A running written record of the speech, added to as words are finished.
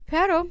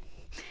Pero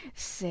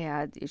se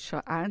ha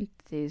dicho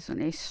antes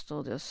un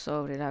estudio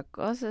sobre las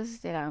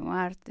causas de la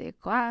muerte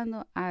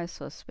cuando hay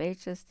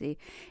sospechas de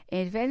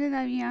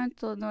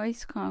envenenamiento no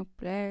es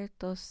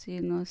completo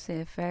si no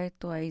se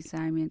efectúa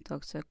examen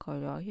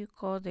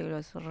toxicológico de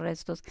los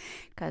restos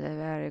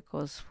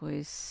cadavéricos,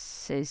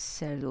 pues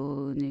es el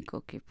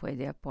único que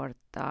puede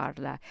aportar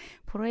la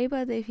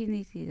prueba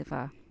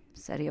definitiva.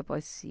 ¿Sería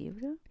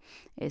posible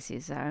ese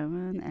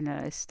examen en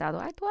el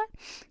estado actual?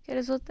 ¿Qué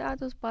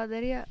resultados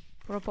podría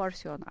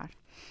proporcionar?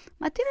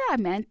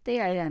 Materialmente,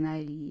 el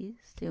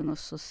análisis de una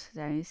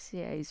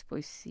sustancia es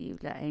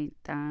posible en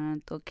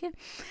tanto que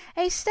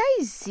esta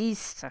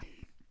existe,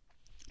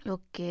 lo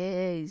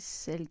que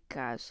es el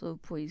caso,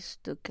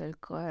 puesto que el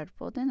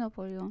cuerpo de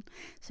Napoleón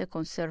se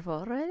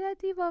conservó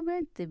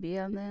relativamente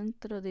bien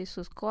dentro de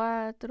sus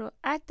 4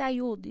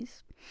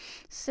 ataúdes,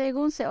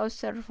 según se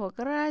observó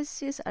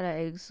gracias a la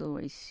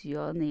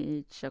exhumación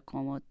hecha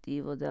con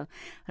motivo del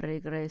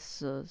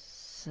regreso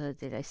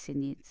de las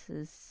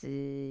cenizas,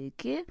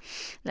 que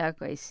la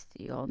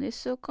cuestión de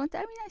su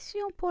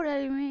contaminación por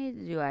el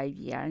medio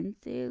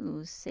ambiente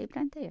no se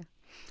plantea.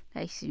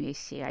 Las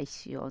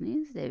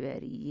investigaciones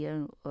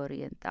deberían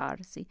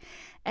orientarse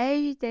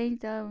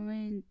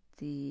evidentemente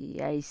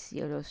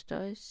hacia los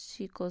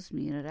tóxicos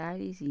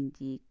minerales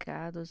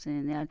indicados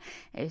en el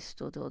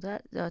estudio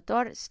del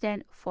Dr.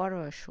 Sten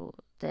Forward,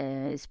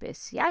 en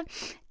especial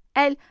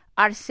el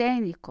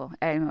arsénico,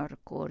 el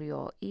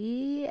mercurio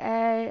y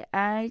el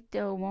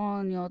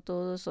antimonio.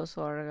 Todos los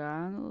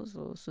órganos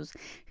o sus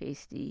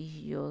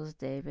vestigios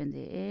deben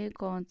de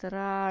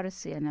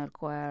encontrarse en el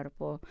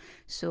cuerpo.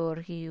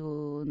 Surge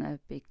una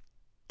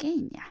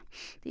pequeña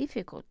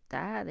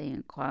dificultad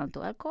en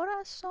cuanto al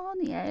corazón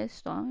y el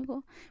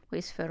estómago,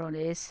 pues fueron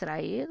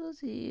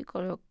extraídos y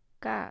colocados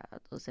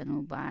en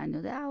un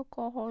baño de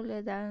alcohol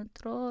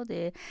dentro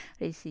de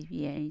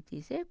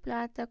recipientes de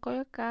plata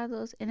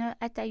colocados en el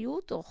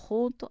ataúd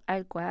junto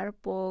al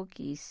cuerpo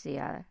que se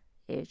ha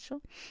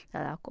hecho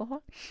del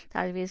alcohol.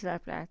 Tal vez la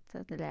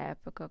plata de la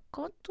época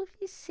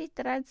contuviese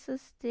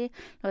trazas de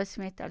los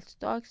metales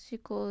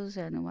tóxicos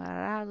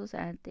enumerados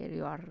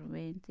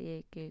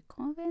anteriormente, que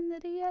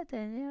convendría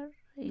tener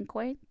en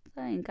cuenta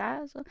en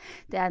caso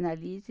de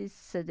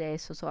análisis de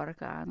esos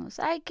órganos.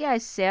 Hay que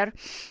hacer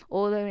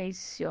una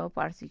mención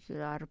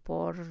particular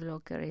por lo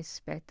que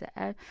respecta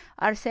al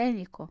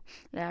arsénico.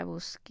 La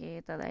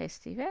búsqueda de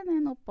este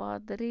veneno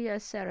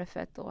podría ser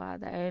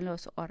efectuada en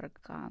los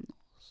órganos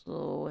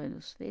o en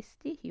los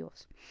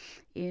vestigios.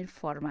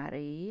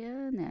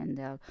 Informarían en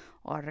el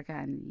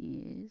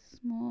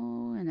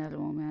organismo en el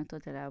momento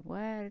de la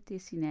muerte.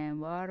 Sin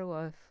embargo,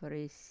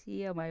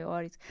 ofrecía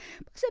mayores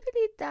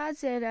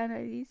posibilidades el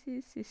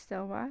análisis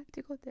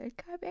sistemático del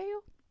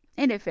cabello.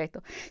 En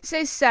efecto,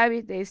 se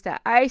sabe desde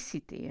hace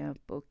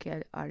tiempo que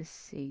el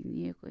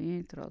arsénico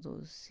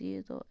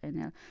introducido en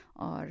el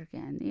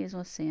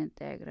organismo se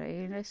integra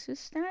en la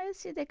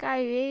sustancia de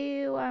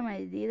cabello a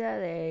medida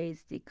de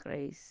este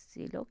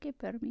crece, lo que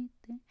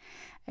permite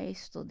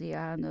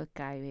estudiando el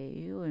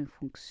cabello en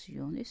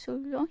función de su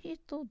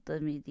longitud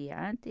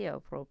mediante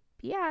apropiados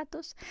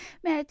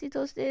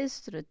métodos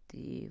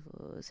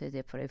destructivos y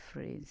de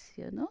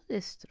preferencia no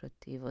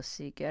destructivos,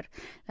 seguir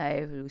la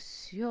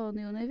evolución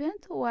de una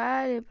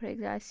eventual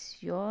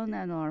impregnación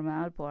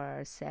anormal por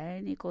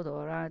arsénico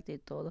durante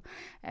todo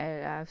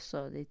el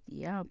lapso de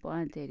tiempo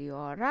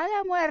anterior a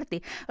la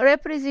muerte,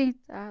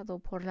 representado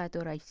por la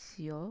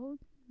duración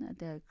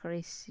del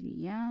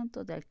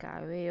crecimiento del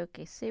cabello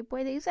que se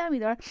puede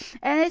examinar.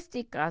 En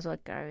este caso,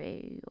 el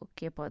cabello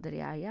que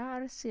podría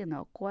hallarse en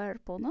el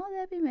cuerpo no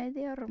debe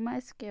medir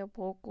más que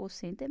pocos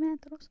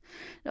centímetros,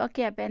 lo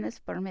que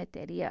apenas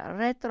permitiría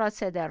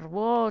retroceder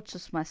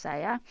muchos más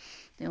allá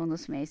de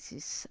unos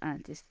meses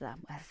antes de la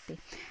muerte.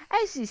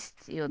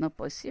 Existe una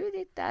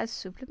posibilidad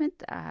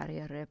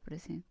suplementaria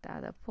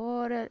representada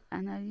por el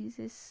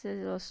análisis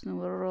de los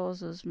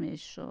numerosos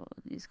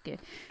mechones que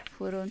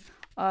fueron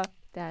obtenidos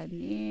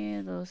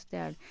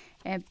del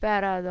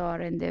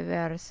emperador en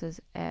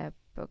diversas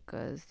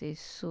épocas de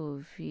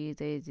su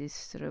vida y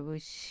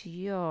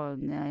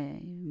distribución,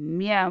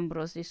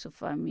 miembros de su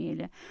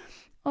familia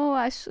o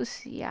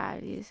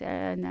asociados. El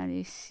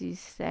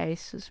análisis de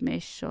esos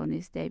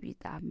mechones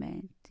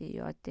debidamente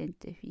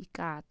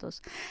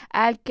identificados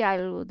al que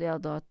alude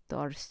el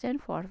doctor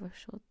Stanford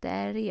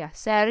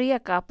sería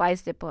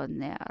capaz de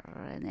poner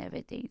en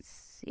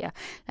evidencia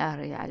la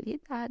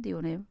realidad de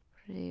una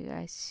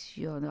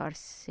irrigación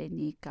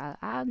arsénica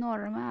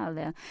anormal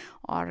del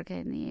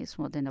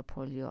organismo de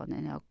Napoleón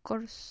en el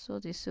curso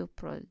de su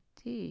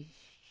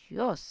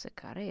prodigiosa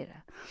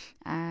carrera.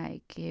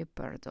 Hay que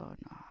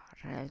perdonar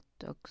el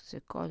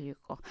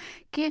toxicólogo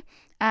que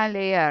al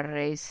leer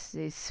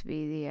ese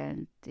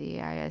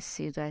expediente haya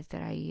sido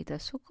atraída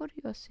su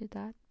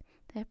curiosidad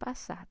de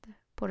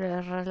pasada por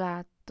el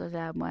relato de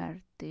la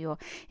muerte o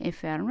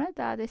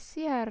enfermedad de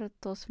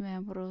ciertos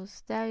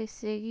miembros del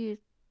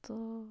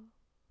seguimiento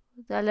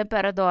del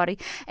emperador,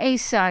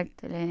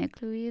 exactamente,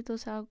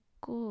 incluidos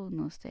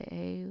algunos de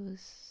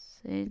ellos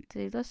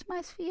entre los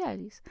más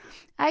fieles.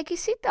 Hay que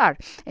citar,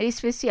 en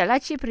especial a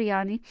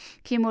Cipriani,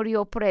 que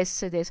murió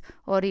preso de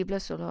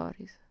horribles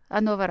dolores. A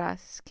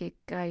Novaraz, que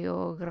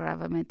cayó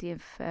gravemente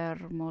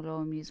enfermo, lo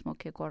mismo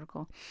que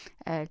Gorgo.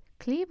 El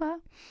clima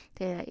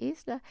de la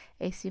isla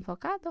es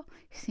invocado,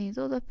 sin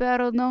duda,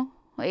 pero no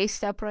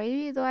está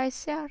prohibido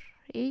hacer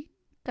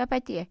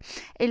hincapié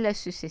en la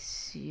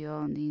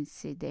sucesión de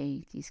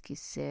incidentes que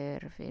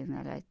sirven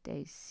a la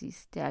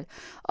tesis del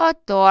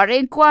autor.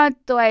 En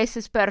cuanto a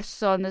esas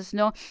personas,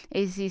 no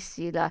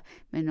existe la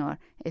menor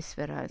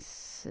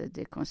esperanza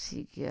de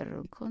conseguir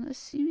un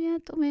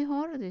conocimiento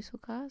mejor de su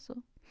caso.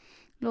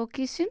 Lo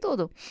que sin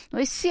duda no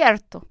es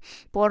cierto,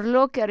 por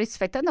lo que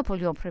respecta a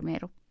Napoleón I.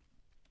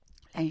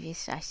 La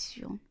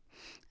investigación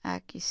a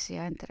que se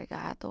ha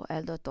entregado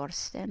el doctor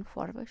Sten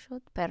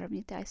Forbershot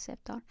permite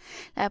aceptar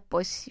la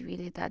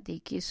posibilidad de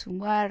que su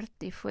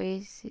muerte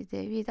fuese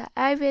debida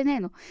al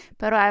veneno,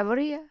 pero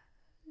habría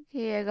que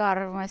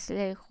llegar más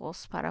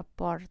lejos para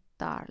aportar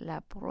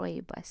la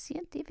prueba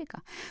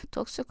científica,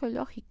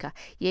 toxicológica,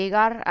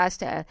 llegar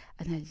hasta el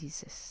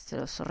análisis de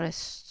los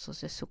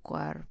restos de su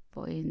cuerpo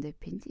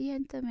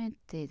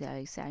independientemente del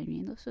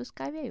examen de sus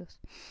cabellos,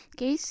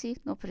 que en sí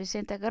no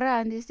presenta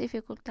grandes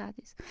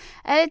dificultades.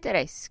 El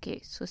interés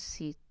que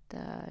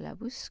suscita la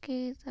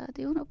búsqueda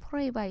de una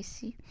prueba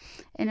así,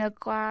 en el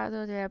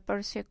cuadro de la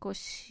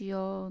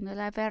persecución de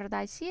la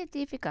verdad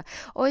científica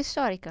o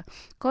histórica,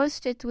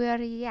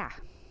 constituiría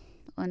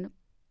una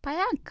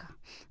palanca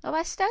lo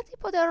bastante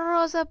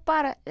poderosa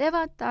para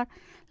levantar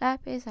la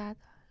pesada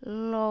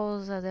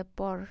losa de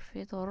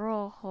pórfido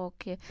rojo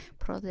que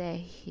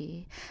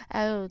protege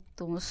el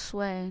último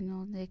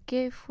sueño de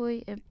que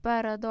fue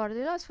emperador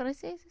de los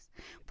franceses.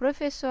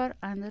 Profesor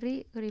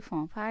Henri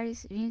Griffon,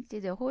 París, 20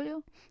 de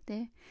julio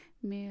de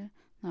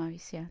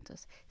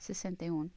 1961.